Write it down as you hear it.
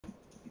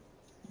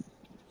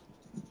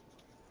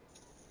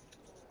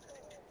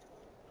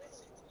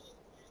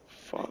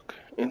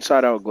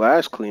Inside out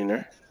glass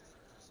cleaner.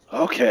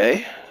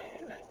 Okay.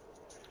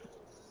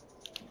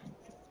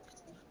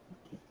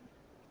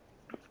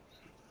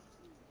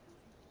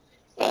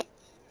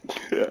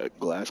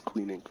 Glass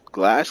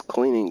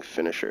cleaning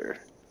finisher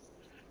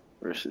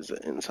versus the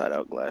inside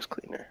out glass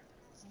cleaner.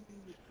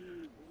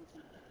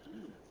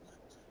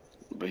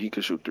 But he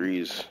could shoot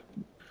threes.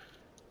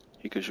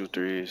 He could shoot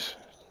threes.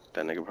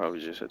 That nigga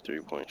probably just a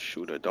 3-point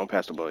shooter. Don't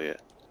pass the ball yet.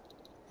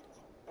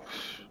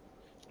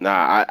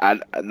 Nah.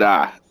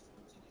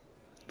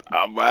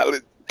 I'm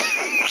violent.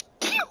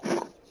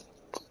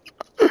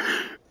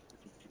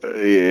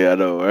 Yeah, I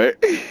know, right?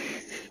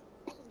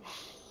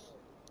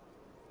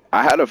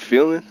 I had a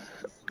feeling.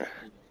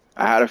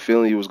 I had a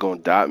feeling he was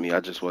gonna dot me. I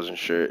just wasn't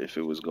sure if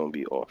it was gonna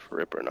be off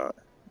rip or not.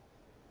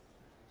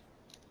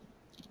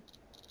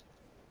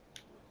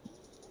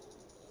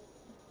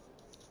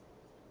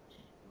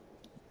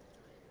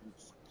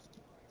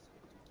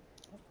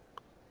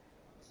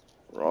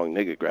 Wrong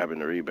nigga grabbing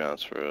the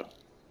rebounds for real.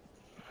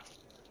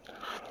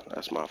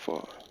 That's my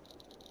fault.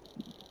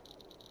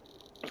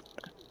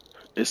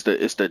 It's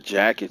the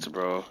jackets,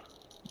 bro.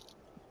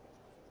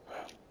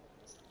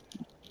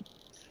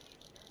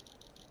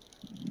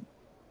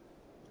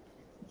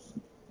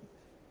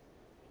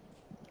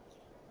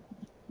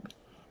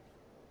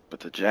 But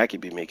the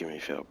jacket be making me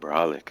feel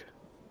brolic.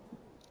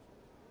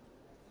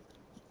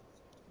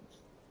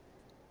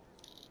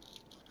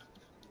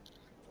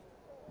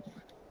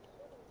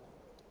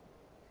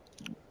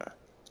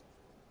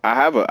 I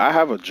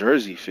have a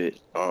jersey fit.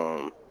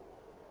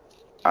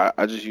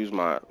 I just use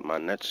my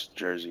Nets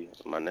jersey,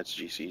 my Nets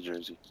GC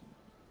jersey.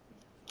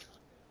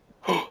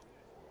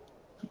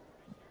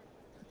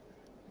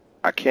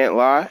 I can't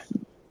lie.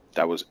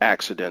 That was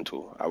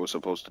accidental. I was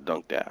supposed to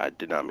dunk that. I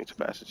did not mean to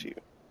pass it to you.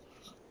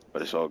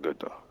 But it's all good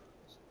though.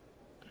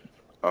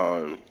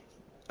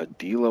 A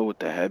D-Lo with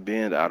the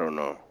headband, I don't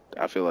know.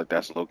 I feel like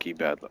that's low key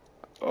bad.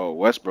 Oh,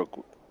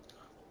 Westbrook.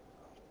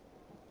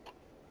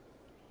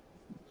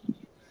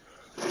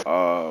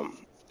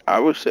 I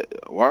would say,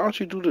 why don't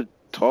you do the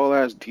tall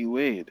ass D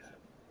Wade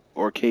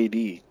or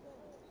KD?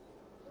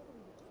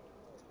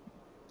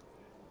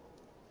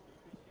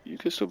 You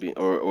could still be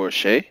or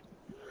Shea.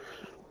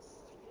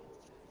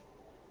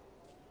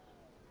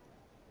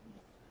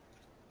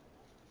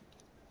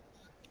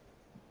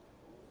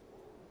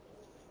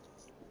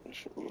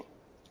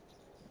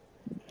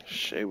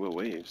 Shea with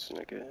waves,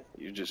 nigga.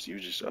 You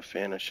just a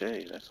fan of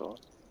Shea. That's all,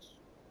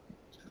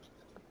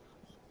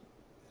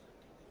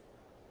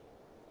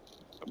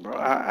 bro.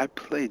 I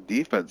play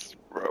defense,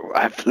 bro.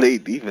 I play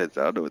defense.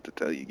 I don't know what to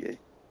tell you, gay.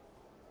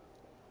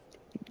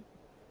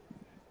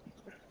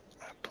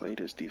 I play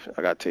this defense.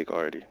 I got take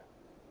already.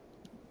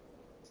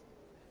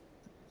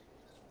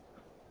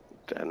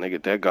 That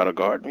nigga that gotta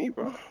guard me,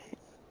 bro.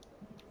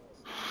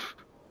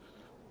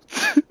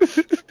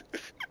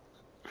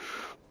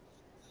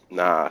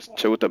 Nah,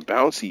 chill with the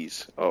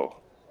bouncies. Oh,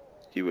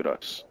 he with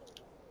us.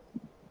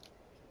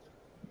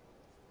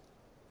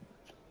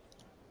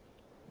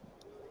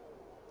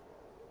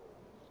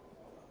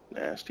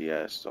 Nasty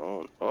ass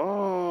zone.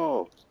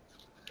 Oh,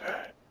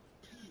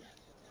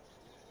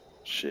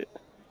 shit.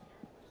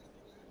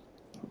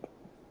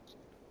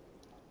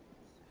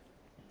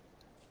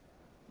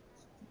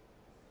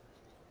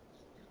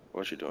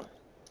 What you doing?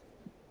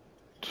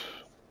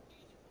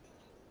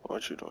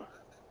 What you doing?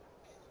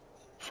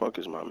 Fuck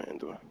is my man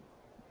doing?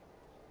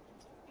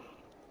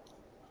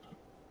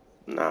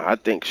 Nah, I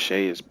think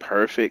Shea is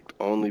perfect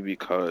only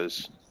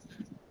because,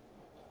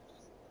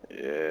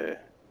 yeah.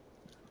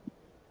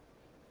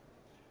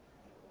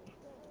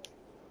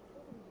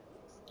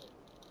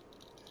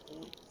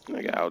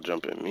 Nigga out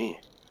jumping me.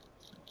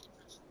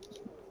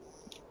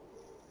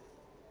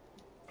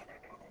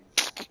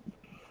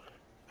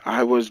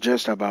 I was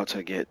just about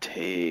to get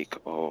take.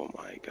 Oh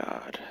my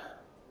god.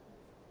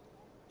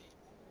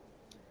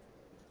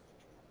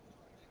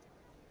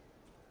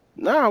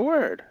 Nah,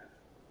 word.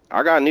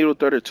 I got needle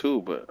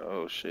 32, but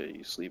oh shit,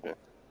 you sleeping.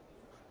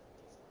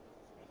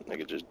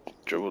 Nigga just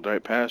dribbled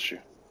right past you.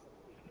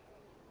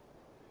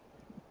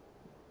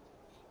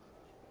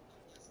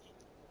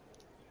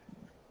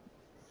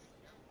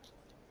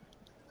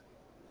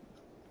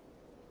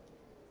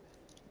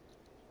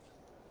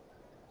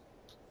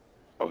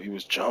 Oh, he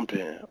was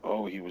jumping.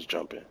 Oh, he was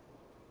jumping.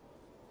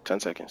 10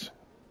 seconds.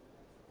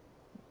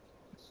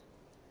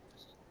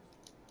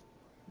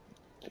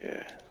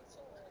 Yeah.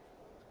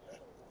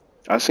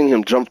 I seen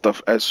him jump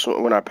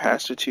when I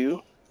passed it to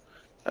you.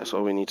 That's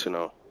all we need to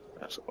know.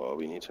 That's all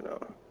we need to know.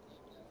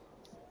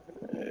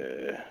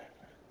 Yeah.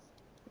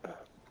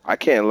 I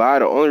can't lie.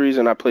 The only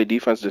reason I play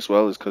defense this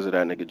well is because of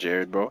that nigga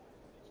Jared, bro.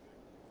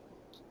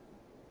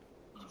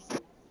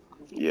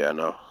 Yeah, I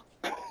know.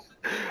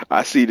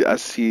 I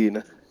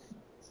seen.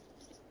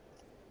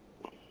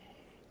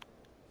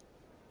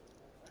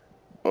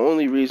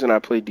 Only reason I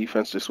play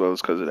defense this well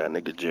is because of that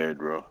nigga Jared,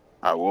 bro.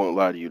 I won't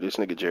lie to you. This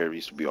nigga Jared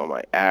used to be on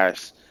my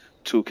ass.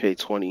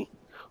 2K20,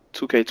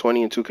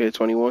 2K20 and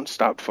 2K21.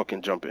 Stop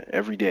fucking jumping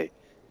every day.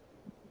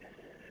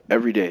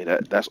 Every day.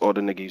 That's all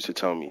the nigga used to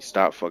tell me.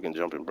 Stop fucking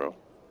jumping, bro.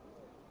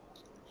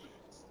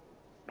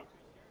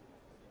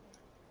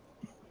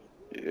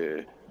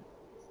 Yeah.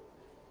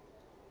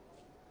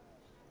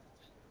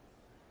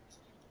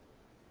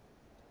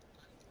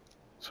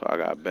 So I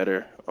got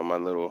better on my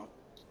little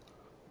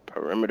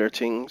perimeter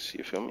things.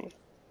 You feel me?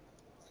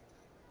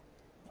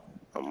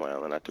 I'm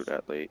wilding. I threw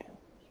that late.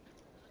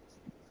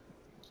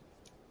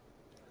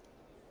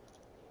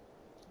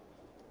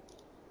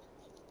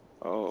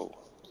 Oh,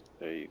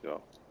 there you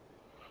go.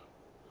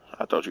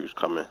 I thought you was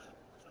coming.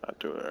 I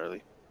threw it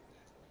early,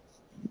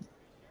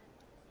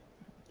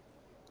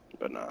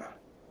 but nah.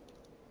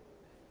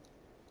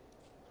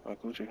 My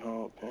Gucci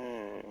home.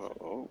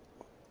 Oh,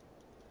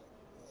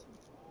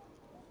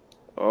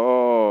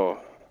 oh,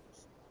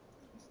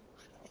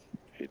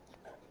 hit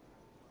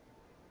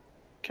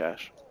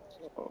cash.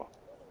 Oh,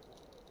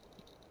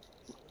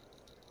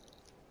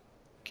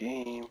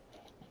 game.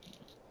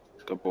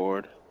 Good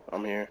board.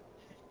 I'm here.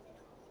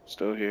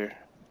 Still here.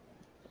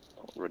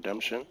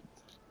 Redemption.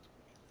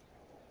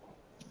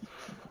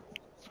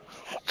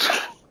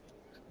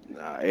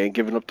 Nah, I ain't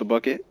giving up the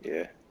bucket.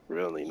 Yeah,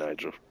 really,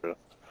 Nigel. Real.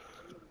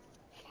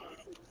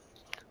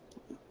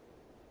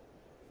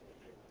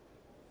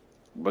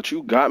 But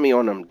you got me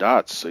on them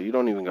dots, so you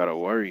don't even gotta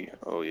worry.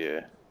 Oh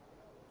yeah.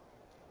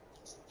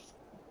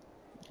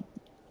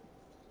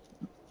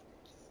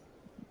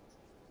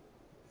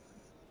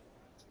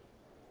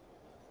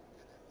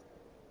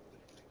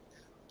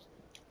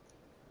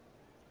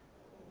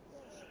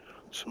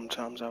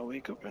 Sometimes I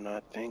wake up and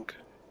I think,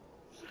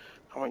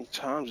 how many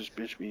times this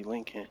bitch be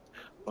linking?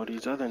 Oh,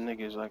 these other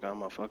niggas like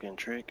I'm a fucking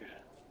trick.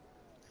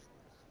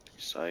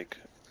 Psych.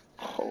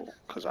 Oh,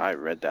 cause I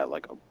read that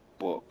like a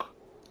book,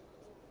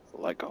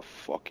 like a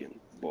fucking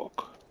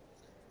book.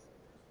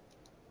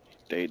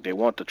 They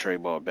want the tray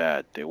ball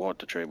bad. They want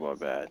the tray ball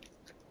bad.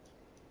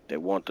 They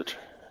want the.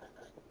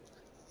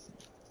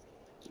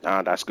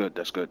 Nah, that's good.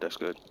 That's good. That's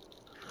good.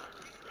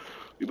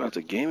 We about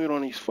to game it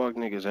on these fuck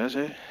niggas, that's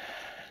it.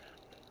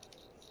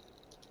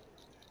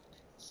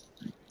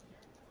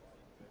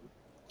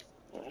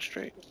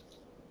 Straight,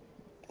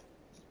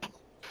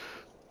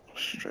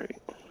 straight.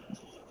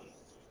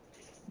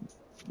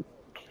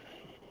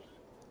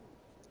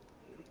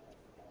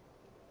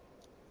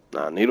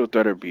 Nah, needle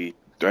threader be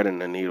threading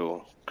the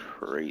needle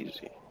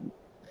crazy.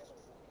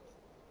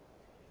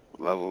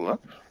 Level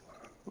up.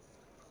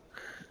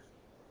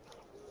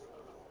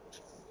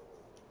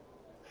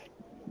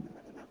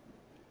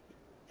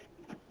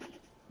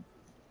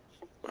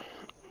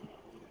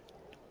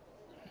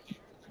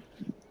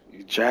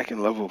 You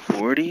jacking level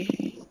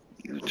 40?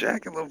 You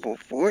jacking level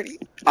 40?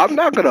 I'm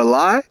not gonna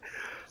lie.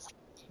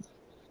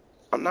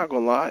 I'm not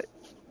gonna lie.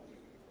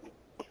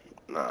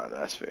 Nah,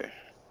 that's fair.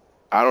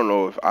 I don't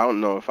know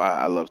if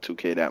I love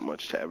 2K that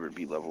much to ever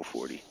be level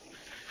 40.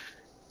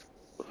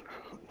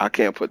 I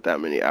can't put that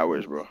many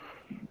hours, bro.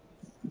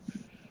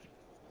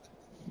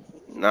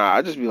 Nah,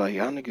 I just be like,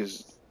 y'all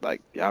niggas,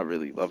 like, y'all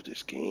really love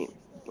this game.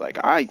 Like,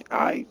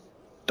 I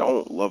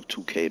don't love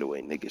 2K the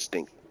way niggas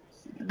think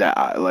that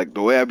I, like,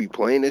 the way I be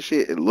playing this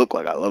shit, it look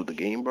like I love the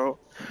game, bro.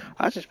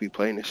 I just be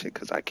playing this shit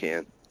because I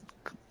can.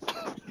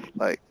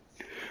 Like,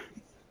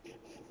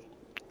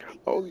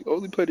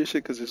 only play this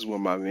shit because this is what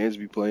my mans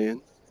be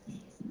playing.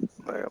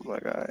 Like, I'm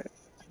like, I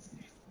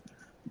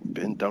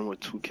been done with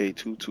 2K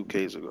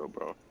 2Ks ago,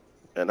 bro.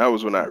 And that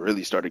was when I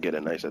really started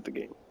getting nice at the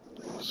game.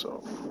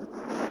 So,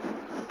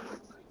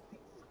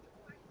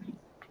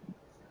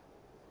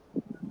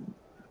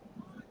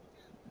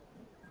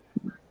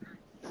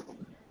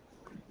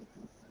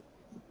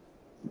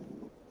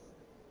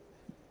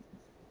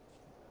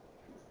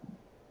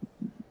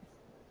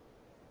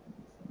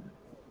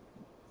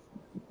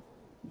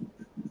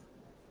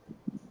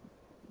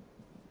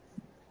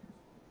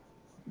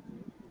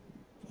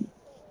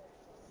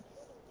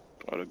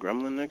 oh, the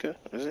gremlin nigga,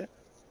 is it?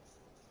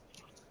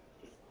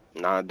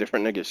 Nah,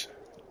 different niggas.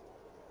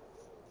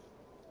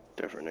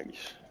 Different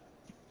niggas.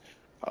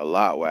 A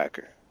lot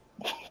whacker.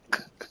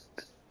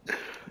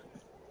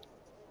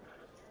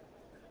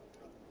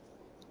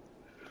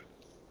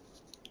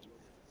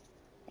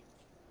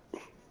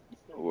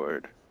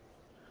 Word.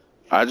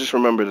 I just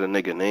remember the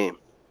nigga name.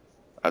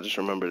 I just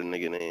remember the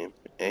nigga name.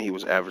 And he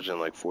was averaging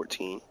like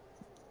 14.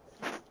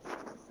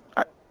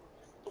 I,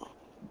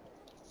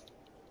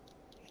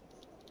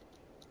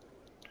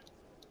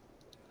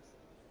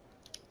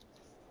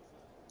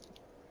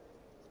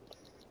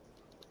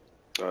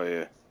 oh,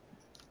 yeah.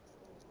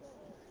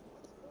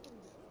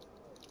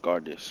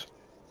 Guard this.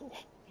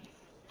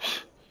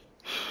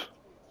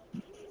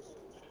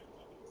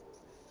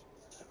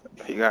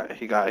 He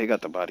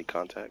got the body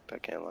contact. I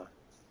can't lie.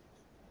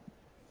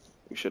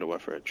 We should have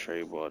went for a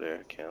trade ball there.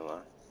 I can't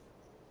lie.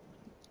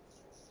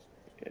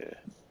 Yeah.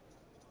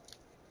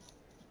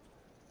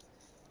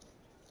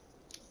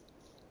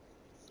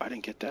 I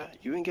didn't get that.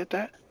 You didn't get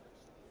that?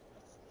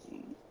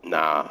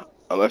 Nah.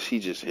 Unless he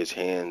just his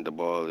hand, the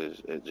ball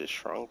is it just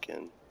shrunk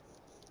and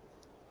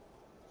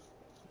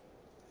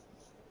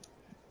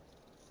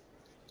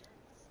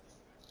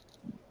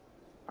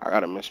I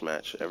got a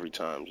mismatch every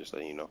time. Just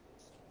letting you know.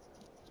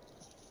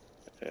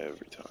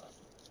 Every time.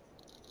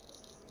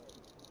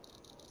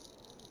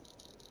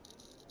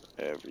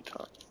 Every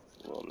time.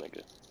 Little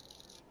nigga.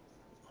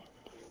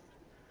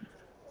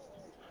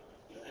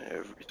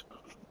 Every time.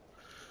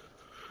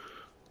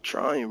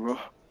 Trying, bro.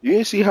 You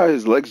didn't see how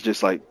his legs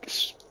just like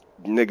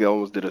nigga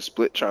almost did a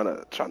split trying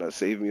to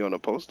save me on a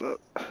post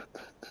up.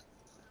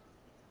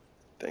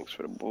 Thanks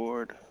for the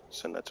board.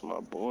 Send that to my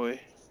boy.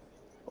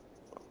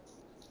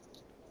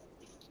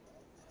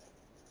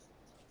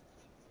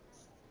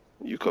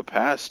 You could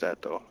pass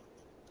that though.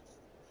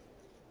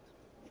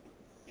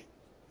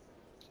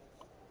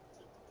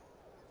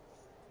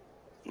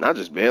 Not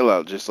just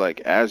bailout, just like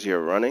as you're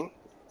running,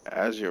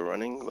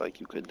 like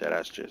you could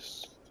deadass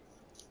just.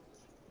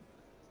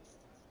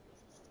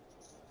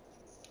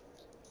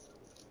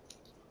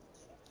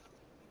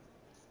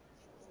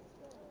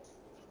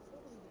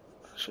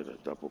 Should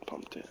have double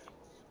pumped it.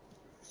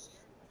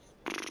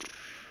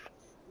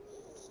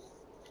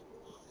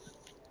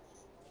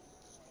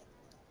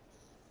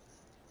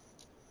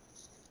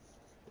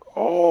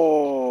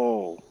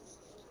 Oh,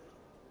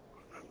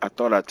 I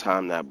thought I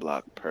timed that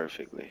block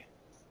perfectly.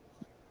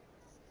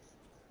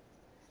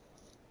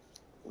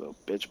 Little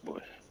bitch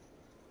boy.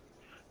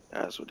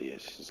 That's what he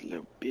is. He's a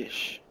little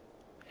bitch.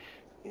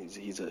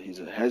 He's a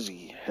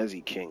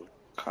hezzy king.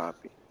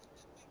 Copy.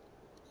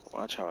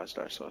 Watch how I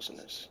start saucing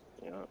this.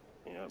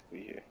 Yep, we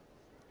here.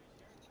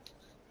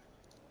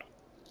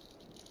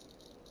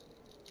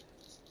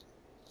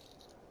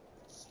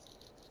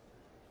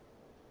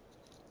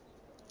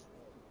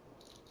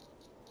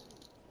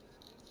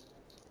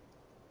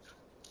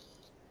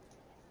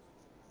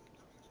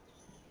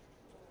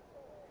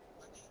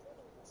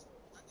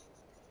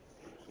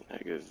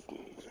 Nigga,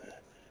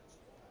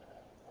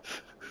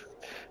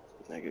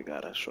 nigga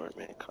got a short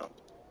man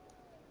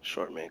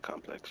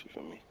complex. You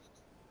feel me?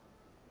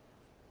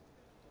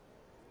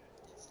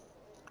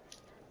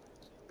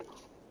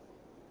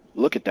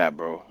 Look at that,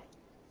 bro.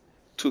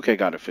 2K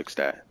gotta fix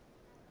that.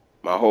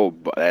 My whole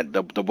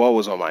the ball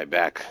was on my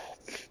back.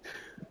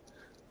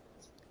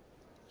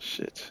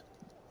 Shit,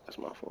 that's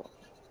my fault.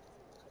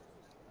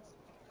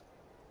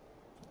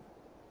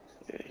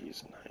 Yeah,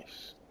 he's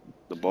nice.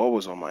 The ball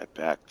was on my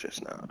back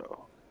just now,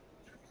 though.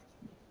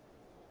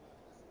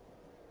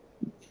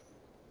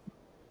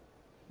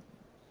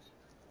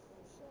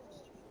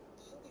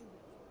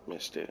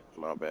 Missed it.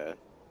 My bad.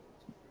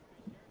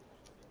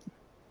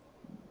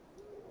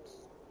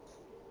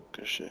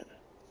 Good shit.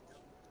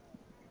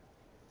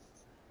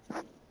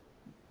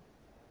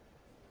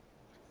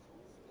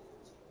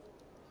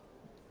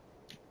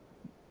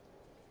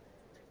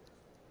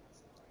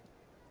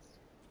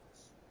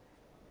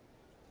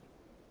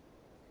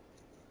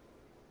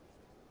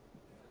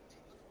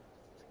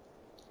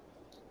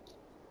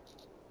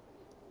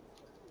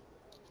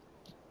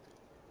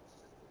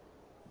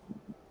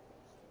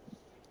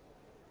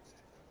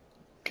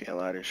 Can't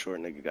lie, this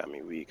short nigga got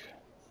me weak.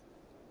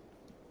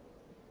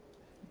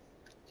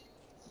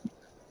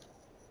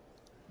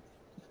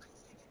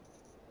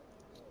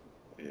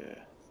 Yeah.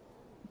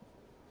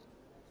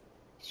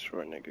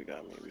 Short nigga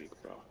got me weak,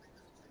 bro.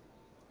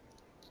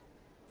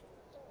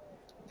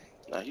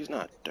 Nah, he's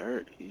not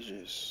dirt. He's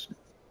just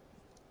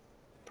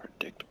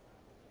predictable.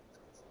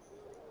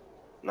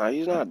 Nah,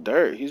 he's not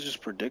dirt. He's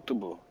just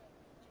predictable.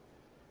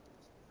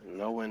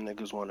 Know when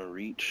niggas want to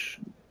reach.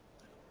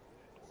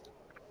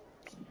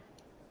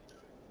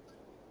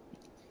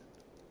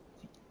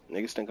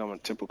 Niggas think I'm a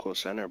typical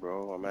center,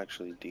 bro. I'm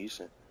actually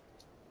decent.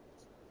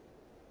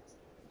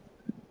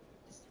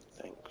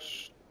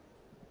 Thanks.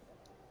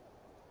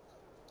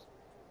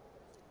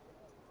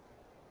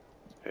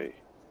 Hey.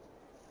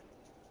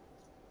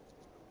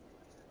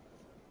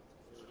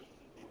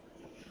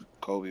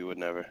 Kobe would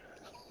never.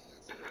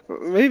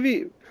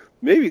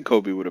 Maybe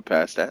Kobe would have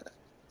passed that.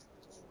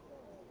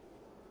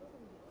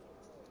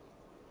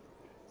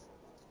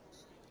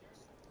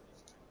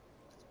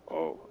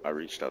 Oh, I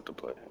reached out to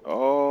play.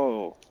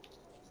 Oh,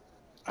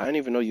 I didn't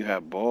even know you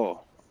had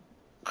ball,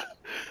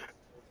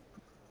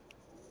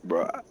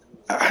 bro.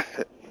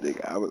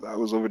 Nigga, I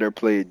was over there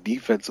playing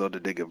defense on the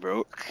nigga,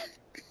 bro.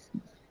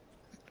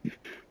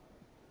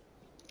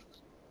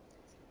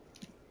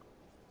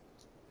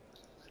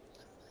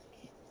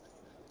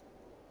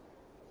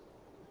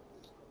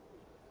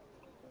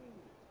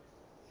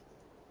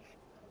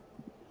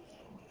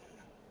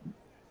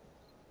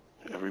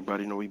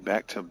 Everybody know we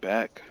back to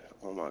back.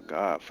 Oh my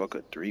god, fuck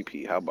a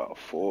 3P. How about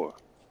 4?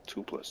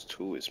 2 plus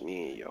 2 is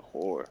me and your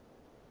whore.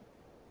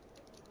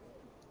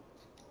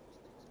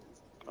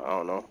 I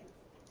don't know.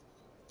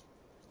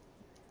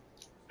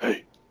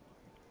 Hey.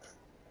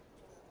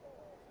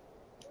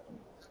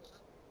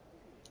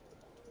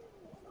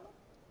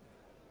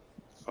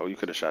 Oh, you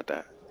could have shot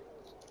that.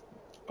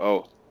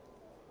 Oh.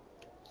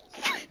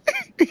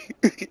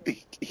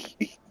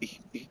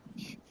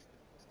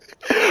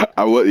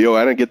 I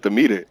didn't get the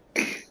meter.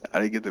 I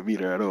didn't get the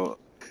meter at all.